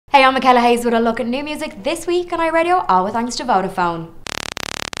Hey, I'm Michaela Hayes with a look at new music this week on iRadio, all with thanks to Vodafone.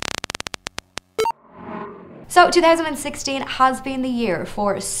 So 2016 has been the year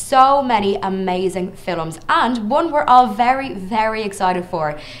for so many amazing films, and one we're all very, very excited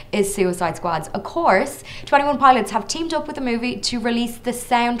for is Suicide Squad's. Of course, 21 Pilots have teamed up with the movie to release the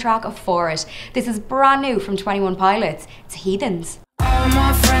soundtrack for it. This is brand new from 21 Pilots. It's Heathens. All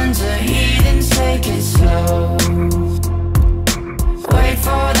my friends are heathens, take it slow. Wait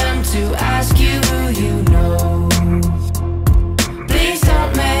for them to ask you who you know. Please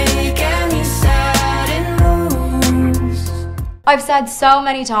don't make any sudden moves. I've said so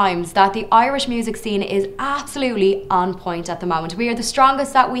many times that the Irish music scene is absolutely on point at the moment. We are the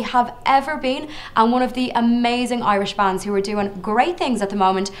strongest that we have ever been, and one of the amazing Irish bands who are doing great things at the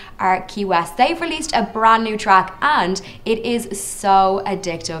moment are Key West. They've released a brand new track and it is so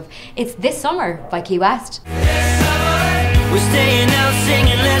addictive. It's This Summer by Key West. We're staying out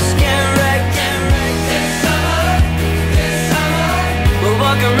singing, let's get wrecked. We'll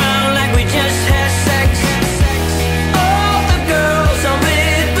walk around like we just had sex. All the girls are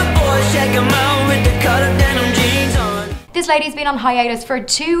with the boys, check them out with the cut-up denim jeans on. This lady's been on hiatus for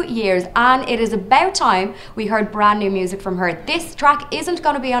 2 years, and it is about time we heard brand new music from her. This track isn't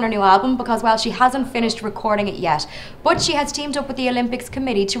going to be on her new album because, well, she hasn't finished recording it yet, but she has teamed up with the Olympics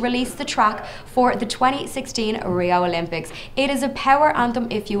Committee to release the track for the 2016 Rio Olympics. It is a power anthem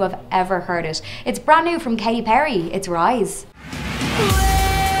if you have ever heard it. It's brand new from Katy Perry. It's Rise.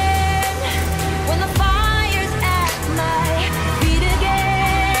 When the fire's at my feet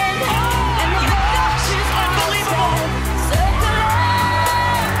again, and the voices unbelievable.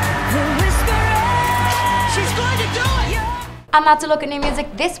 The whisperer, she's going to do it. And that's a look at new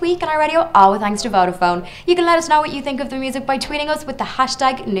music this week on iRadio, all with thanks to Vodafone. You can let us know what you think of the music by tweeting us with the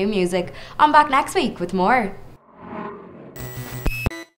hashtag #NewMusic. I'm back next week with more.